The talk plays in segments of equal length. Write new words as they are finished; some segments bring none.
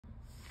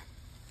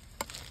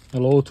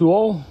Hello to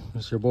all.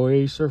 It's your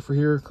boy A Surfer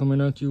here, coming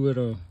at you with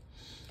a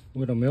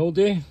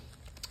Mailday.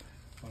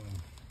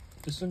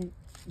 This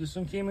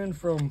one came in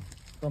from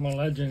a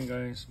legend,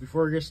 guys.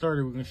 Before I get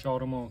started, we're gonna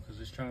shout him out because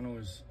this channel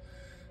is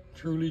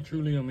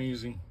truly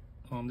amazing.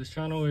 This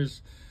channel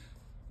is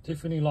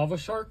Tiffany Lava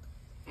Shark.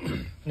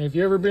 And if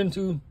you ever been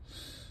to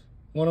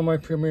one of my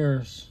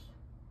premieres,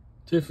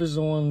 Tiff is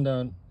the one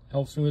that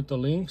helps me with the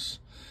links,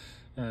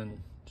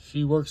 and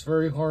she works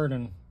very hard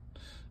and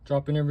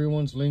dropping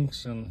everyone's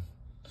links. And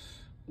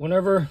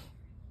whenever,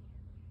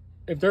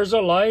 if there's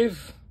a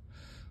live,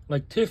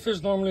 like Tiff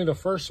is normally the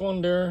first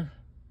one there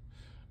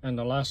and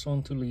the last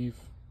one to leave.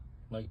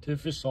 Like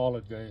Tiff is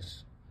solid,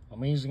 guys.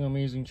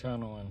 Amazing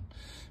channel. And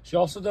she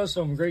also does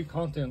some great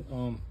content.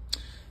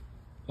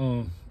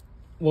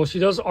 Well, she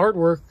does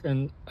artwork,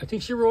 and I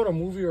think she wrote a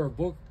movie or a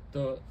book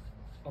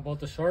about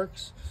the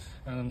sharks,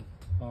 and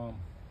I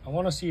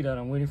want to see that.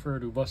 I'm waiting for her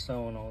to bust that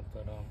one out.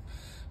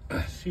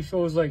 But she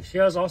shows, like, she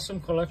has awesome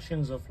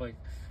collections of like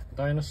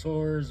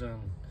dinosaurs and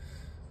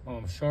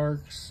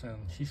sharks, and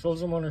she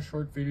shows them on her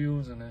short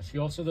videos. And then she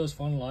also does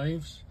fun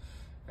lives,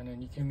 and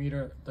then you can meet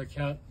her, the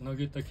cat,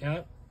 Nugget the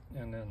cat,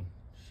 and then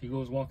she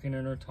goes walking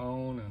in her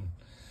town,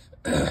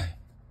 and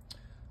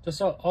just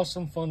an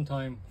awesome fun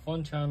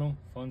channel,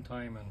 fun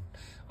time, and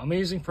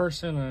amazing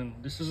person.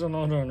 And this is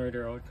another one right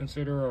there. I would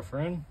consider her a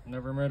friend.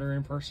 Never met her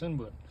in person,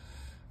 but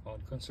I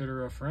would consider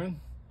her a friend.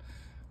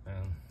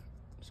 And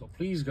so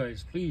please,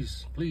 guys,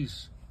 please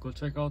go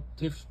check out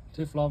Tiff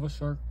Lava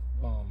Shark.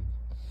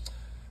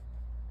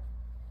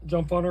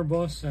 Jump on her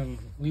bus and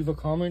leave a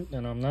comment,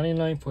 and I'm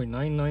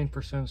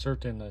 99.99%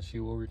 certain that she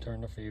will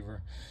return the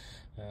favor.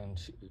 And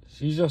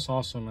she's just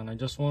awesome. And I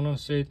just want to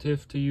say,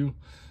 Tiff, to you,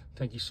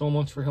 thank you so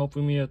much for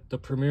helping me at the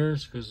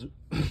premieres, because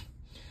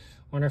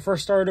when I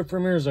first started the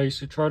premieres, I used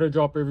to try to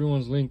drop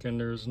everyone's link, and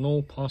there's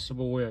no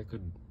possible way I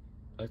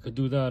could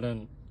do that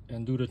and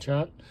do the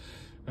chat.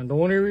 And the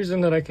only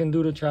reason that I can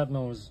do the chat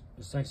now is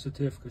thanks to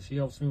Tiff, because she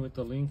helps me with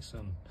the links.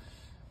 And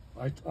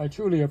I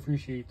truly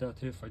appreciate that,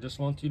 Tiff. I just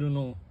want you to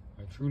know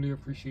I truly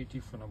appreciate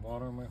you from the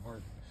bottom of my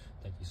heart.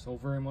 Thank you so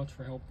very much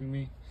for helping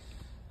me.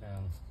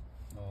 And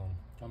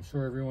I'm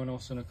sure everyone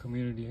else in the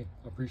community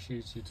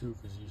appreciates you too,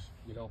 because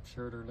you help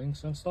share their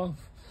links and stuff.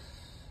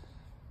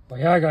 But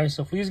yeah, guys,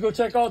 so please go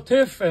check out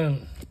Tiff,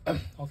 and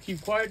I'll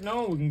keep quiet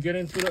now. We can get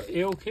into the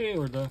AOK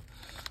or the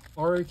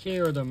RAK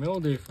or the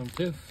Mailday from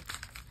Tiff.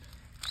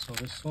 So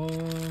this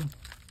one,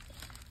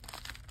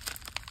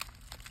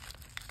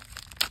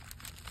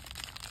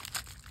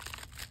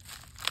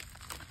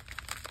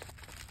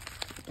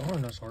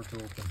 darn, that's hard to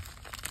open.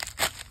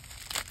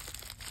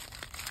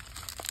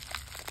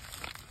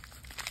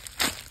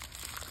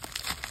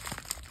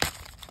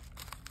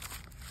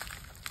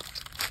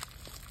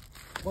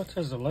 What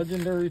has the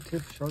legendary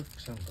Tiff Shark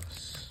sent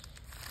us?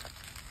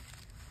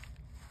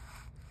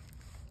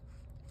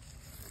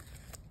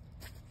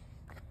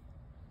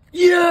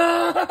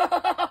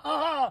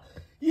 Yeah!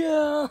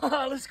 Yeah!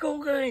 Let's go,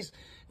 guys.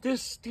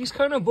 These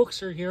kind of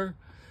books are here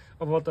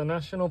about the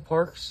national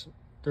parks.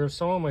 They're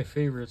some of my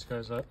favorites,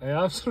 guys. I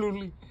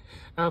absolutely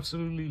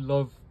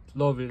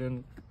love it.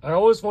 And I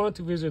always wanted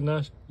to visit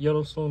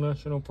Yellowstone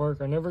National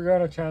Park. I never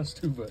got a chance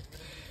to, but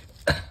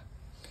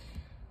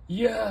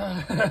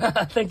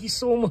yeah. Thank you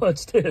so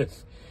much,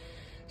 Tiff.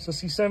 So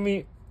she sent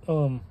me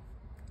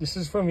this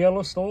is from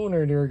Yellowstone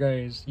right there,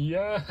 guys.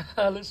 Yeah,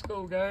 let's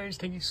go, guys.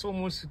 Thank you so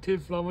much to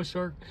Tiff Lava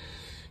Shark.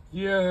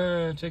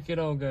 Yeah, check it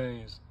out,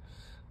 guys.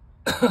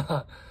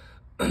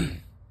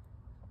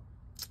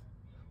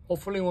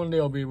 Hopefully one day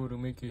I'll be able to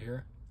make it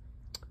here.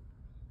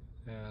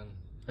 And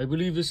I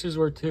believe this is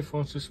where Tiff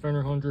wants to spend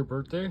her 100th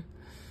birthday.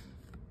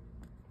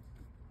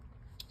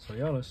 So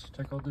yeah, let's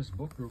check out this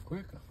book real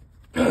quick.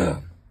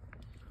 I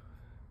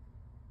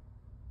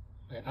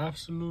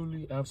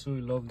absolutely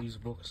love these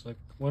books. Like,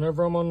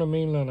 whenever I'm on the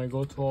mainland, I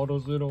go to all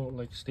those little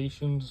like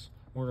stations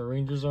where the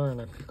rangers are,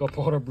 and I pick up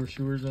all the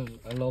brochures, and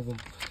I love them.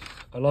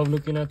 I love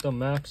looking at the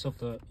maps of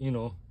the,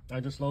 I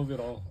just love it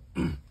all.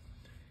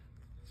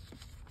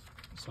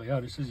 So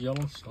yeah, this is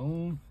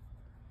Yellowstone.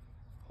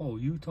 Oh,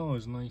 Utah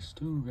is nice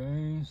too,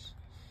 guys.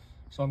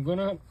 So I'm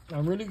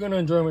really gonna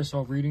enjoy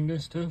myself reading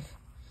this, Tiff.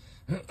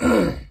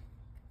 Oh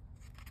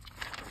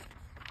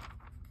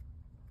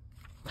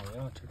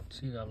yeah,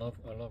 see, I love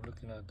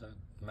looking at that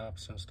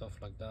maps and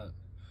stuff like that.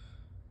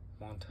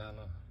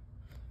 Montana.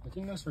 I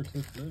think that's where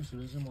Tiff lives. She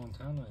lives in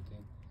Montana, I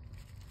think.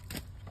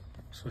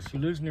 So she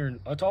lives near.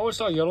 I always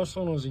thought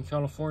Yellowstone was in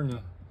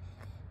California,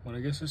 but I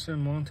guess it's in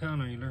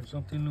Montana. You learn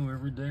something new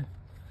every day.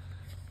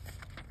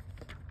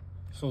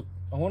 So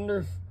I wonder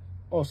if,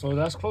 oh, so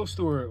that's close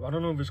to her. I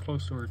don't know if it's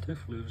close to where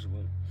Tiff lives,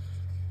 but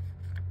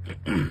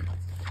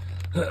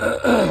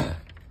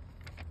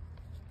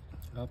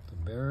up the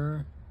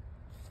bear.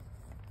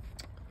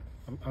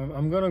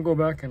 I'm gonna go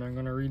back and I'm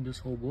gonna read this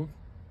whole book.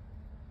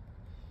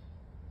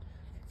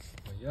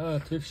 But yeah,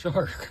 Tiff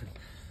Shark.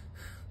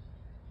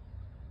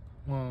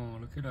 Wow,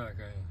 look at that,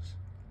 guys.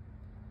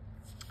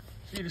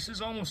 See, this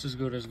is almost as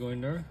good as going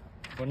there.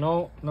 But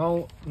now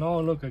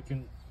look, I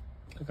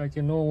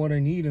can know what I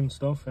need and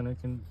stuff, and I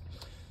can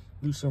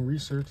do some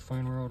research,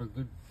 find where all the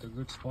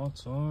good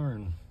spots are,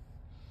 and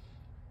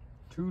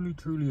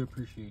truly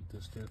appreciate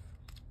this, Tiff.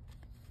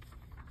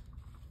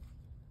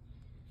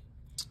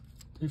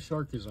 Tiff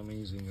Shark is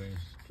amazing,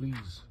 guys.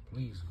 Please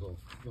go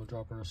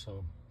drop her a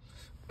sub.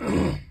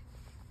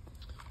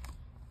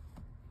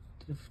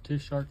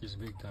 Tiff Shark is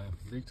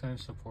big time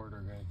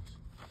supporter, guys.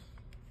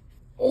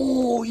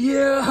 Oh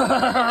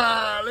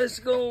yeah, let's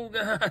go,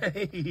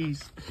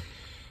 guys.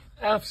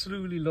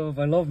 Absolutely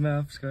I love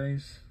maps,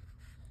 guys.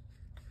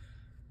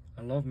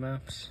 I love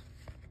maps.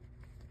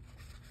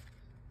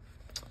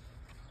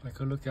 I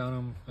could look at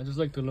them. I just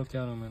like to look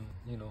at them, and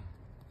you know,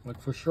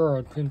 like for sure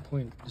I'd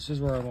pinpoint this is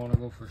where I want to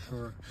go for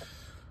sure.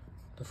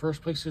 The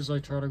first places I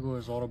try to go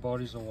is all the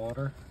bodies of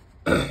water.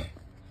 When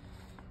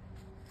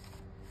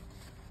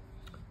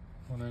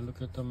I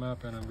look at the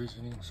map and I'm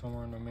visiting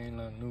somewhere in the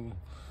mainland new,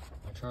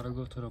 I try to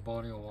go to the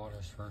body of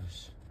waters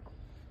first.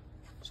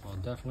 So I'll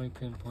definitely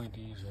pinpoint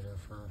these there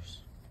first.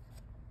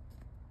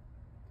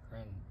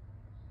 And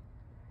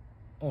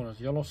oh, there's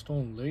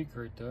Yellowstone Lake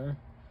right there.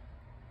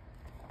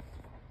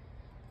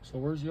 So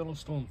where's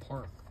Yellowstone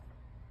Park?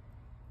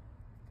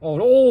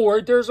 Oh,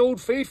 right there's Old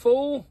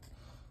Faithful.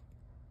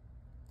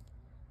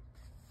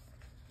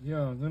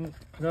 Yeah, then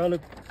I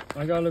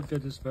gotta look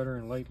at this better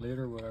in light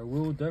later, but I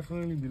will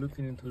definitely be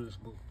looking into this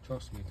book.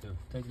 Trust me, Tiff.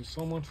 Thank you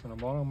so much from the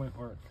bottom of my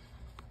heart.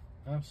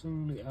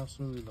 Absolutely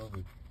love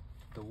it.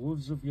 The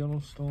Woods of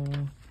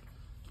Yellowstone.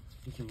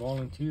 You can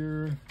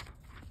volunteer.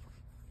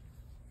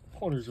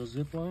 Oh, there's a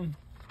zip line.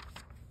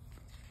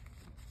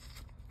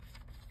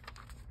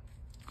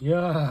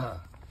 Yeah.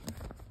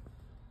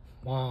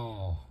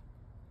 Wow.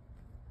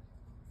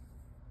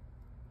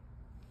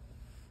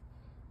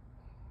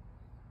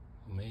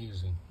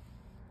 Amazing.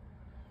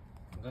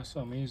 That's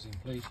an amazing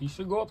place. You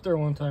should go up there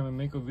one time and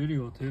make a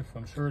video, Tiff.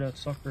 I'm sure that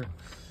sucker.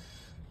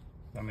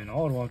 I mean, I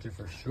would watch it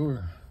for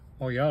sure.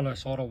 Oh yeah, I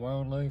saw the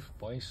wildlife,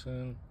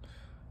 bison,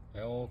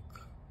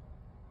 elk,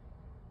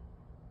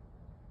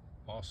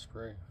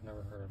 osprey.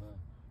 Never heard of that.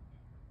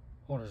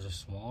 Oh, there's a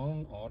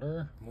swan,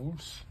 otter,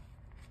 moose.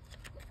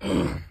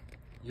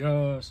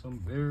 Yeah, some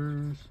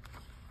bears.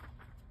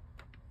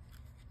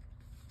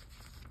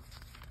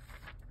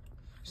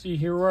 See,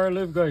 here where I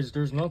live, guys,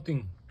 there's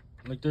nothing.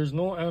 Like, there's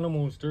no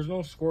animals. There's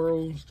no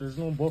squirrels. There's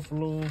no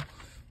buffalo.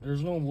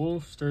 There's no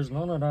wolves. There's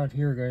none of that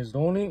here, guys. The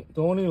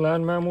only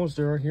land mammals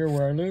there are here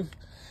where I live.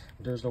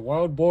 There's the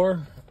wild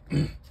boar,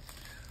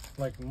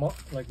 like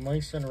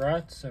mice and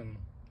rats, and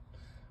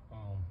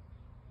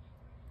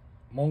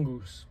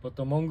mongoose. But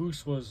the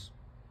mongoose was,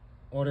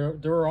 oh,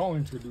 they were all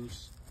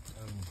introduced.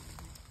 And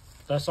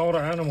that's all the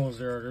animals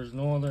there. There's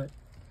no other.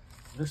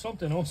 There's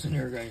something else in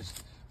here, guys.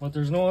 But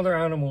there's no other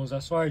animals.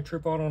 That's why I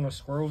trip out on the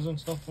squirrels and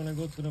stuff when I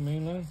go to the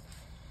mainland.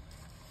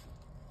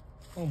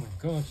 Oh my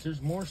gosh,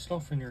 there's more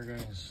stuff in here,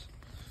 guys.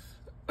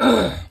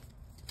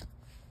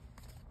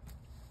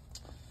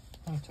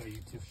 I'll tell you,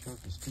 Tiff Shark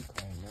is too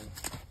kind, man.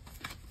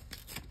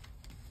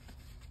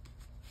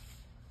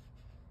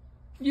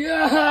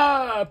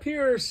 Yeah,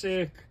 pure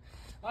sick.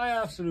 I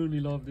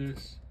absolutely love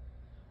this.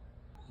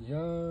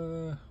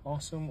 Yeah,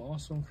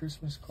 awesome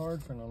Christmas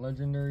card from the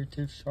legendary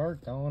Tiff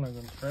Shark. That one I'm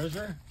gonna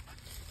treasure.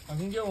 I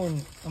can get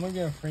one. I'm gonna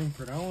get a frame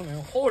for that one.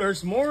 Oh,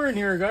 there's more in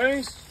here,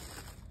 guys.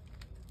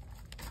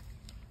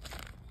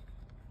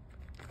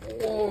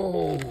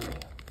 Whoa.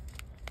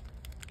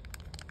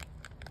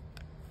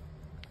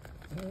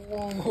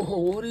 Whoa,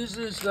 what is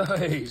this,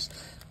 guys?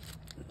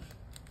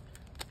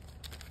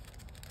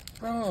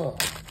 Bro,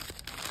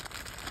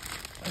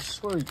 I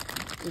swear,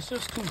 it's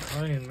just too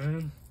kind,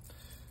 man.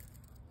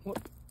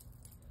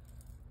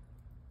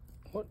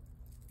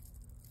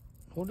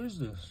 What is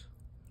this?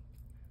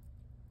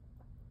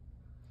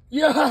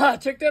 Yeah,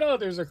 check that out.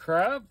 There's a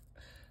crab.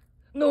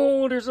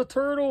 No, there's a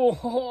turtle.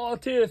 Oh,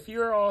 Tiff,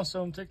 you're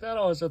awesome. Check that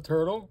out. It's a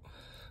turtle.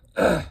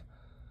 A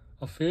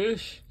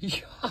fish.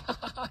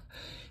 Yeah.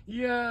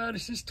 Yeah,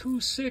 this is too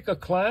sick. A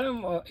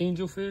clam, an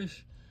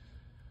angelfish,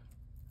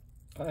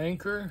 an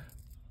anchor,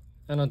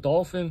 and a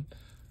dolphin.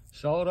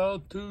 Shout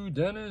out to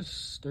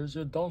Dennis. There's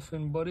your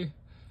dolphin, buddy.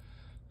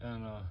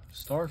 And a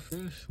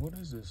starfish. What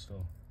is this,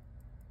 though?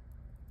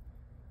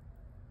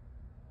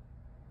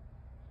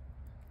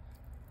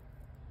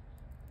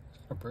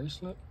 A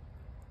bracelet?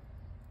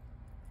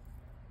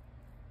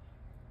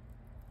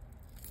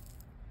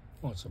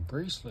 Oh, it's a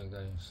bracelet,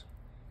 guys.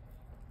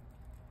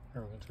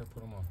 Here, we're gonna try to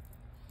put them on.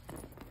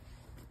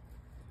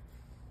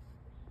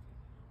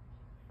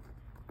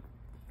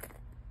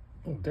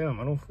 Oh,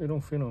 damn, they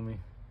don't fit on me.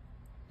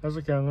 That's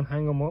okay, I'm gonna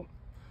hang them up.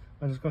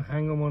 I'm just gonna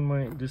hang them on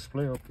my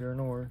display up here,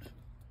 no worries.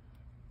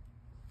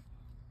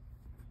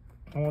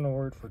 I want to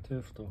wear it for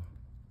Tiff, though.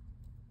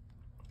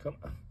 Come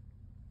on.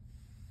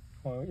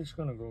 Oh, it's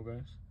gonna go,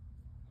 guys.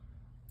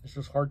 It's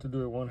just hard to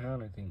do it one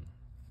hand, I think.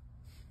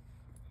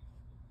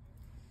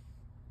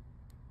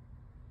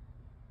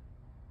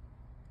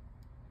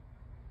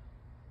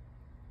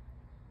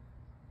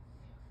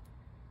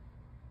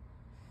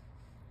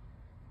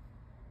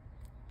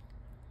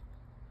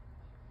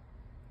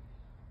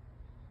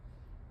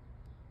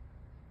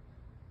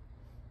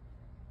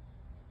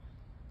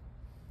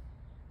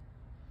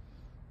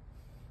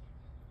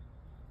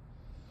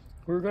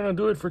 We're gonna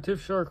do it for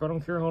Tiff Shark. I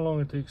don't care how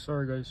long it takes.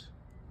 Sorry, guys.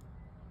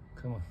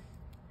 Come on.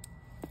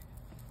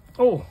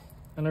 Oh,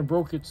 and I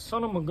broke it.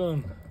 Son of a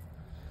gun.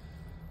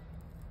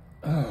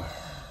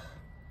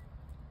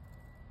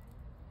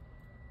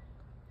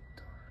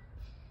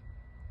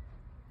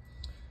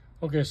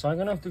 Okay, so I'm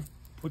gonna have to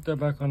put that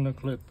back on the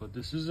clip. But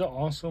this is an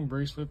awesome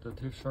bracelet that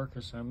Tiff Shark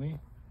has sent me.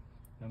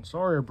 I'm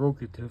sorry I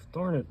broke it, Tiff.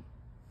 Darn it.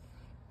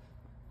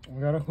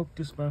 We gotta hook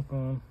this back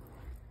on.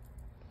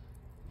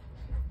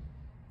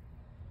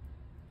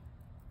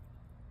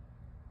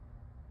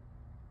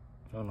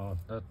 Oh no,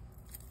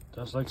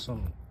 that's like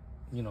some,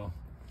 you know,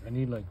 I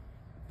need like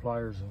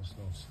pliers and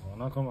stuff. So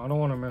I don't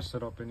want to mess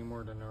it up any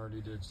more than I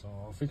already did. So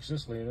I'll fix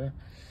this later.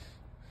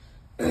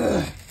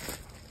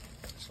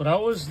 So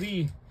that was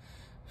the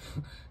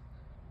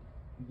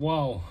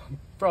wow,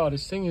 bro,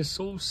 this thing is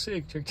so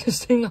sick. Check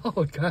this thing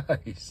out,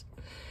 guys.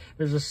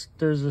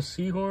 There's a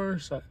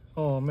seahorse.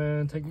 Oh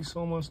man, thank you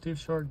so much, Tiff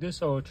Shark.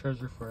 This I will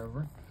treasure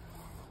forever.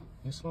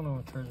 This one I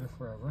will treasure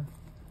forever.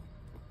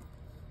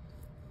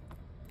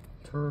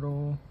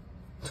 Turtle.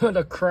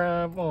 The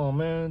crab. Oh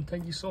man,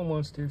 thank you so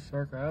much, Tiff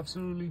Shark. I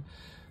absolutely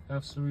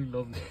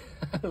love it.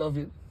 I love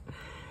it.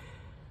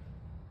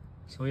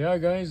 So yeah,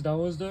 guys, that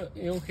was the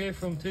AOK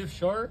from Tiff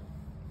Shark,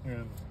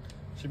 and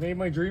she made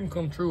my dream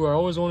come true. I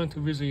always wanted to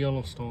visit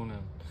Yellowstone,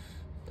 and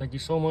thank you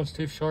so much,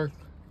 Tiff Shark.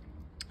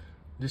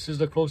 This is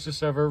the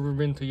closest I've ever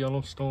been to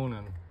Yellowstone,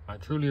 and I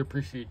truly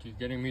appreciate you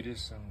getting me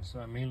this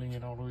and mailing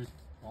it all the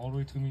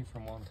way to me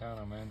from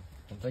Montana, man.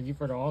 And thank you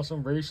for the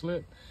awesome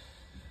bracelet.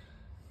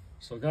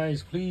 So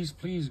guys, please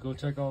go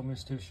check out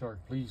Miss Tiff Shark.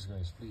 Please,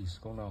 guys, please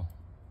go now.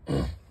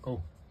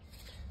 Go.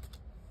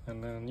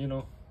 And then you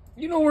know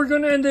we're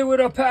gonna end it with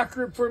a pack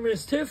rip for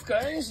Miss Tiff,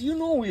 guys. You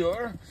know we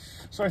are.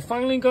 So I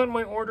finally got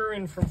my order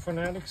in from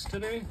Fanatics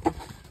today.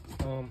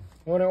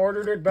 When I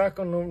ordered it back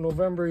on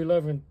November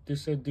 11th, they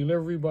said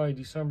delivery by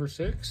December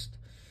 6th,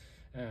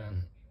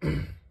 and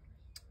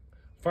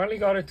finally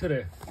got it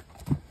today.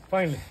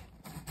 Finally,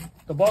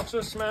 the box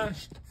was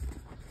smashed,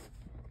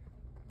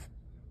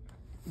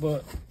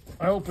 but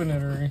I opened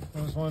it already. I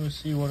just wanted to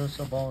see what it's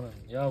about, and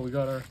yeah, we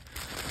got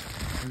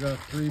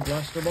 3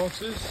 blaster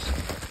boxes.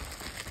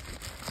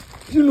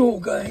 You know,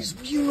 guys,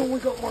 we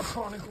got more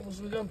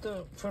Chronicles. We got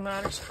the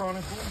Fanatics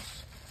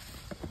Chronicles.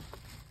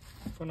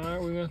 We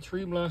got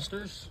 3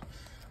 blasters.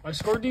 I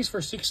scored these for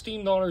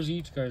 $16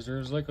 each, guys.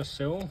 There's like a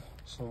sale,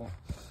 so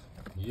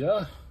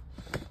yeah.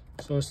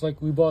 So it's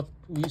like we got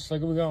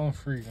one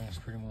free, guys,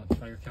 pretty much.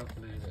 I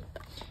calculated it.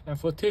 And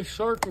for Tiff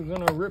Shark, we're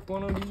gonna rip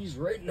one of these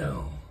right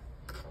now.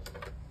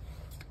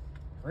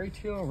 Right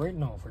here, right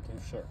now for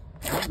Tiff Shark.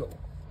 There we go.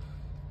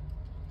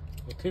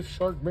 Will Tiff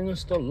Shark bring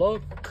us the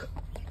luck?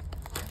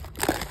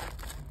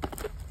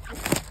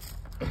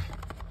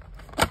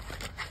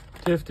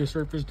 Tiff, this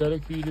rip is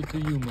dedicated to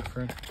you, my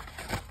friend.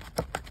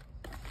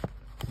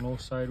 No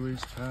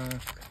sideways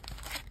pack.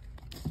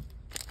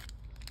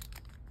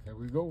 There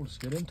we go. Let's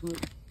get into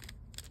it.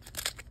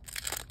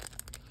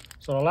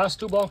 So the last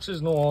 2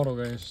 boxes, no auto,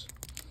 guys.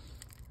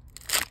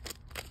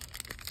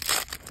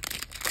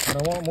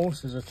 What I want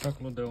most is a Chuck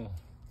Liddell.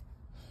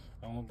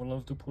 I would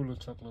love to pull a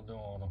Chuck Liddell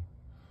auto.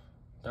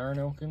 Darren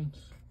Elkins.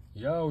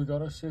 Yeah, we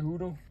got a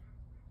Cejudo.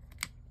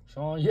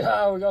 Sean.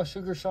 Yeah, we got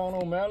Sugar Sean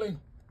O'Malley.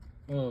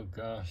 Oh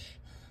gosh.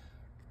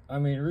 I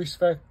mean,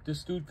 respect.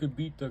 This dude could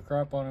beat the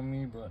crap out of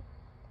me, but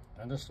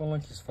I just don't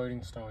like his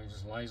fighting style. He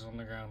just lies on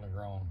the ground.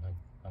 Like,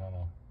 I don't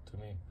know. To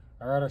me,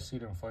 I'd rather see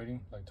them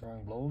fighting, like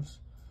throwing blows.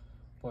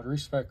 But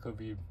respect, could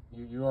be.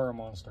 You are a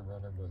monster,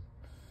 brother. But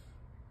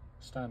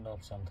stand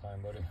up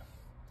sometime, buddy.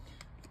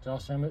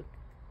 Josh Emmett.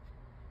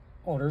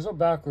 Oh, there's a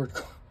backward.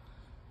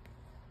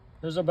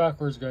 There's a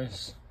backwards,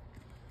 guys.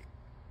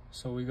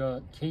 So we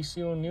got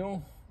Casey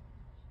O'Neill,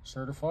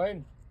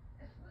 certified.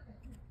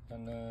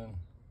 And then,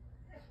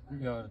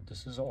 yeah,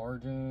 this is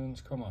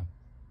Origins. Come on.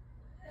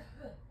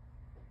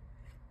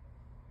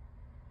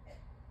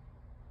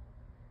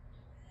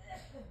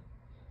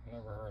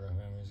 Never heard of him.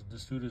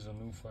 This dude is a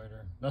new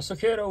fighter. That's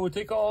okay though. We'll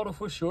take an auto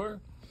for sure.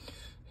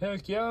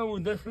 Heck yeah, we'll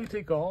definitely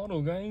take an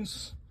auto,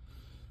 guys.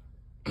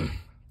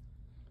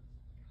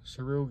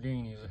 Cyril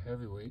Gain, he's a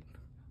heavyweight.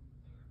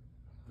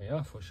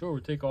 Yeah, for sure.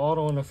 We'll take an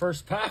auto in the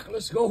first pack.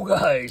 Let's go,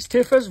 guys.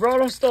 Tiff has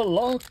brought us the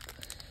luck.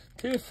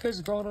 Tiff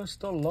has brought us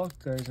the luck,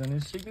 guys. And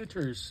his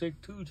signature is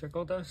sick too. Check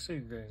out that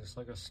sig, guys. It's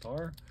like a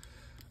star.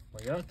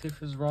 But yeah, Tiff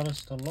has brought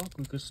us the luck.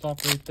 We could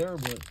stop right there,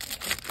 but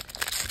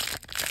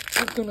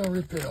we're gonna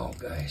rip it out,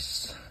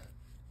 guys.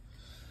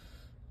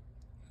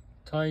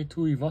 Tai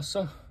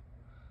Tuivasa.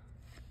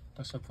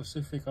 That's a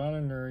Pacific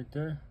Islander right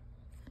there.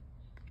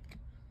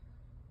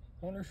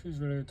 I wonder if she's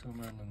related to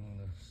Amanda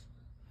Nunes.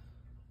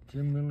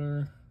 Jim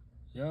Miller.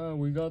 Yeah,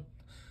 we got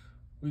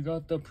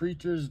the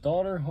preacher's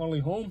daughter,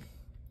 Holly Holm.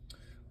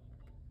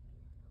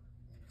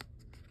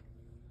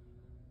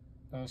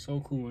 That was so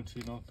cool when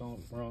she knocked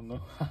out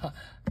Ronda.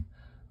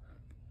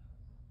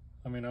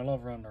 I mean, I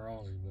love Ronda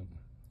Rousey, but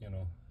you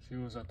know, she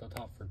was at the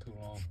top for too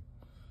long.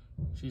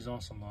 She's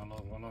awesome. I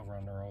love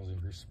Ronda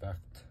Rousey.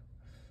 Respect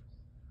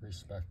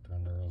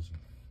Ronda Rousey.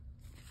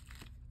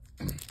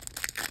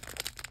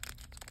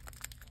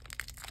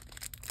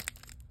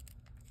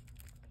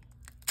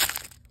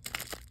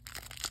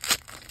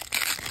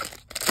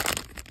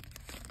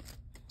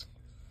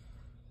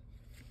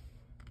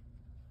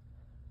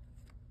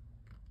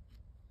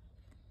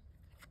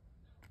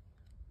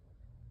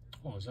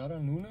 Oh, is that a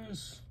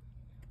Nunes?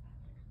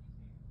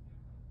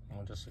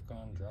 Oh, Jessica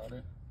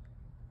Andrade.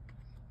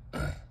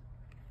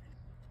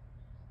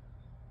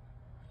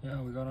 Yeah,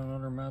 we got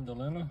another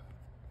Magdalena.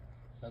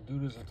 That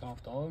dude is a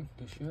top dog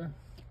this year.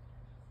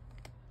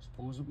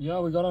 Supposedly. Yeah,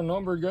 we got a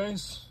number,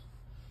 guys.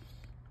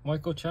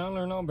 Michael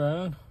Chandler, not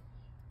bad.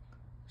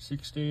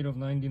 68 of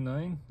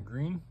 99,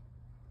 green.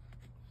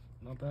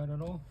 Not bad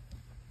at all.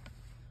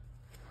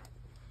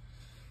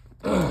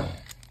 So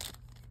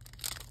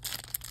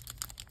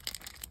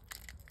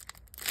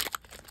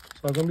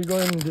I'm gonna be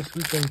going this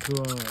weekend to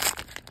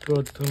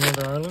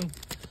another island.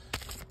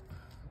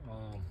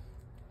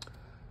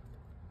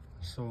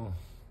 So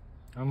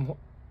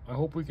I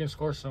hope we can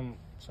score some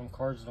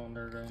cards down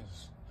there,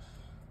 guys.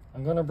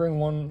 I'm gonna bring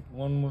one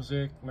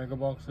Mosaic Mega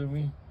Box with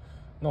me.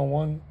 No,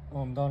 one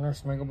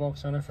Donruss Mega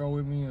Box NFL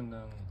with me, and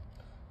then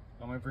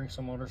I might bring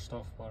some other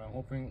stuff. But I'm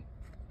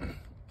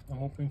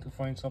hoping to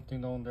find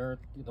something down there at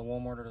the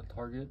Walmart or the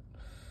Target.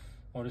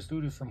 Oh, this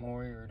dude is from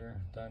Hawaii right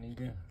there,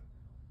 Danige.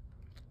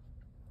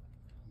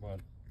 But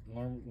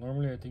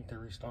normally I think they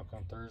restock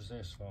on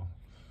Thursday, so it'll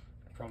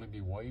probably be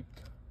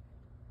wiped.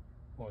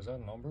 Oh, is that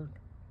numbered?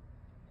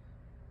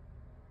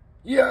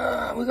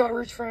 Yeah, we got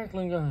Rich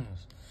Franklin,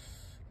 guys.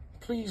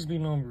 Please be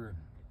numbered.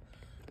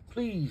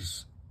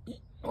 Please.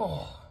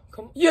 Oh,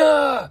 come.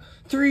 Yeah!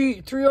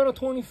 3 out of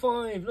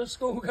 25. Let's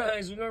go,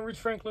 guys. We got Rich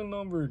Franklin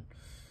numbered.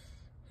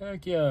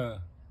 Heck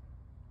yeah.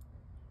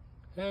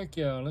 Heck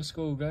yeah. Let's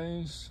go,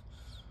 guys.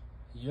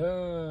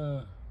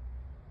 Yeah.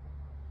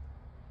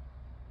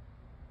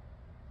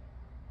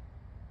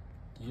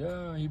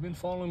 Yeah, you've been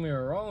following me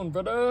around,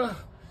 brother.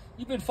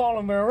 You've been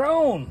following me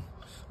around.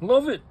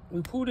 Love it.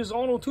 We pulled his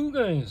auto too,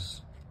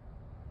 guys.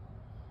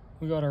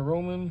 We got a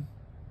Roman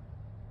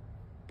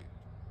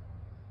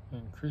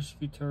and Chris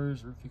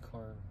Gutierrez rookie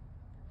card.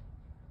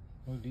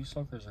 Oh, these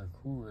suckers are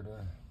cool right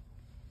there.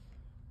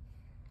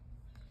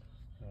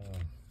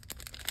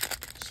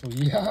 So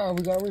yeah,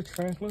 we got Rich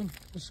Franklin.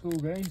 Let's go,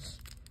 guys.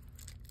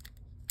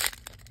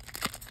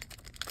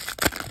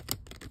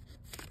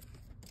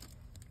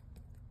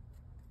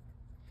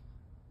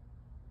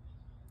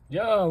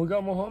 Yeah, we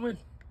got Muhammad.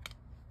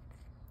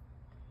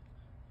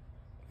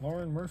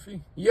 Lauren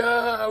Murphy.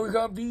 Yeah, we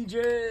got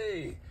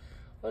BJ.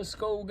 Let's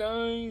go,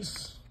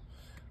 guys.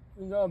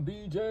 We got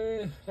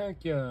BJ.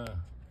 Heck yeah.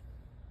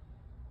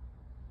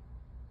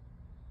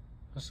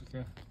 That's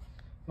okay.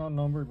 Not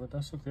numbered, but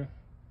that's okay.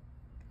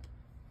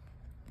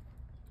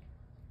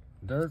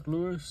 Derek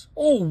Lewis.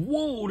 Oh,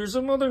 whoa, there's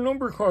another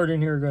number card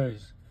in here,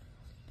 guys.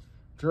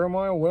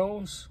 Jeremiah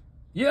Wells.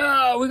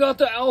 Yeah, we got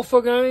the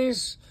Alpha,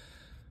 guys.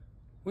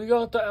 We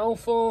got the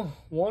Alpha,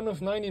 1 of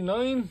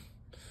 99.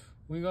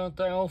 We got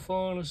the Alpha.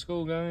 Let's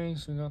go,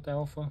 guys. We got the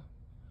Alpha.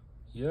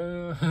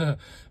 Yeah.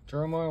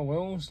 Jeremiah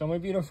Wells. That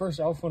might be the first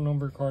Alpha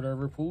number card I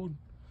ever pulled.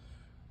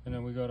 And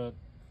then we got a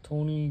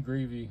Tony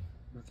Gravy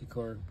rookie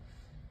card.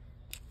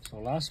 So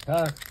last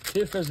pack.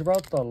 Tiff has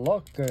brought the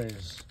luck,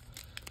 guys.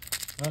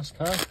 Last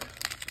pack.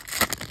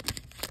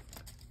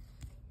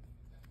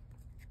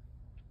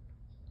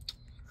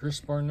 Chris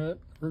Barnett,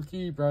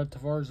 rookie. Brad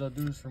Tavares, that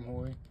dude's from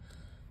Hawaii.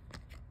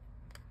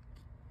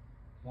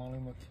 Wally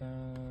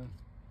McCann.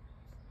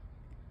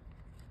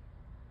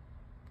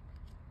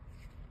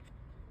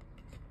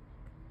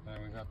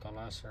 And we got the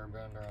last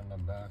airbender on the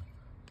back.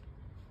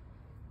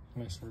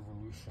 Nice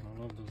Revolution. I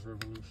love those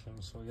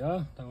Revolutions. So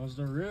yeah, that was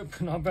the rip.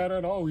 Not bad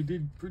at all. We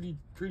did pretty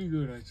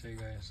good, I'd say,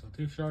 guys. So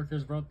Tiff Shark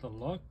has brought the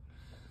luck.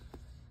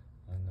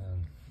 And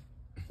then,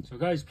 so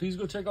guys, please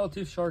go check out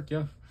Tiff Shark,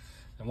 yeah.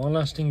 And one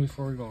last thing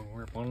before we go,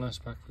 we're one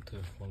last pack for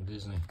Tiff on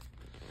Disney.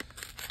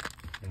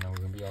 And now we're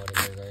gonna be out of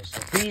here, guys. So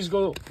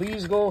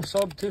please go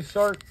sub Tiff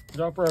Shark,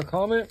 drop her a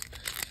comment.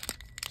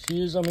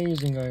 She is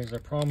amazing, guys. I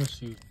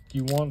promise you.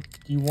 You want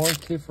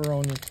Tiffer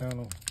on your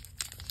channel.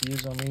 She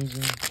is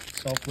amazing,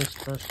 selfless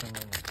person,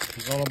 and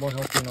she's all about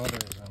helping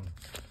others. And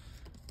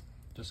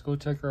just go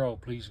check her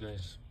out, please,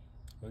 guys.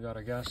 We got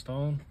a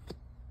Gaston,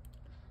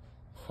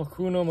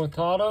 Hakuna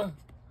Matata.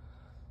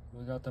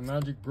 We got the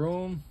Magic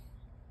Broom,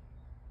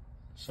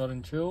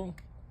 Sudden Chill,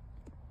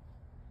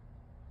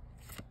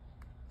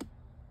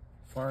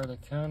 Fire the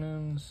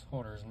Cannons.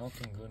 Oh, there's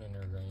nothing good in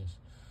there, guys.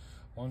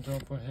 One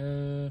Jump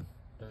Ahead.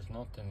 There's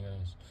nothing,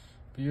 guys.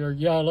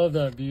 Yeah, I love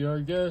that. Be Our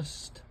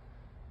Guest.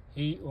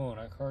 Oh,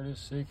 that card is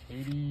sick.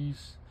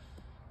 Hades.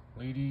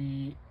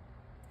 Lady.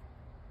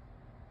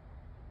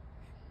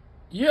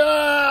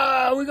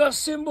 Yeah! We got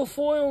Symbol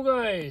Foil,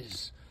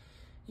 guys.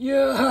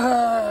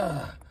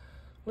 Yeah!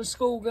 Let's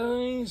go,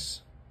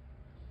 guys.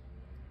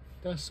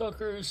 That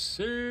sucker is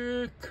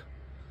sick.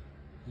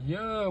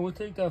 Yeah, we'll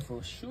take that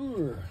for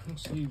sure.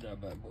 Let's leave that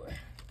bad boy.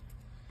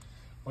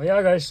 Well,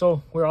 yeah, guys,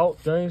 so we're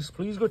out, guys.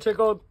 Please go check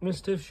out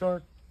Miss Tiff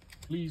Shark.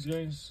 Please,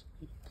 guys.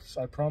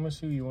 I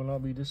promise you will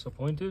not be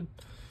disappointed.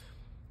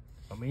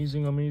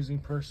 Amazing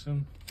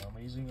person.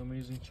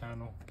 Amazing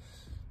channel.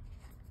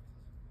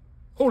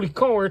 Holy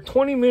cow, we're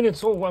 20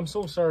 minutes. Oh, I'm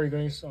so sorry,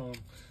 guys.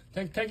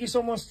 Thank you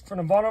so much from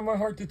the bottom of my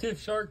heart to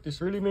Tiff Shark. This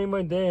really made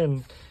my day,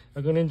 and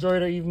I'm gonna enjoy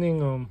the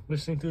evening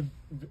listening to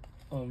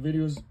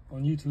videos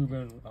on YouTube,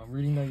 and I'm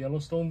reading that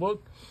Yellowstone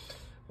book.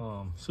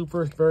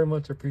 Super, very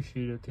much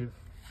appreciated, Tiff.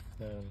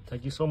 And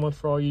thank you so much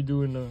for all you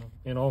do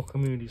in all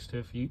communities,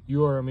 Tiff.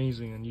 You are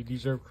amazing, and you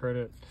deserve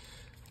credit.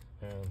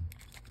 And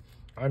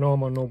I know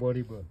I'm a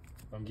nobody, but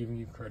I'm giving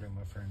you credit,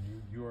 my friend.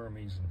 You are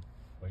amazing.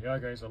 But yeah,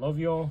 guys, I love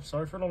you all.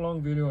 Sorry for the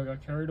long video. I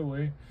got carried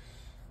away.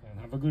 And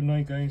have a good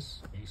night,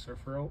 guys. A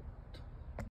Surfer out.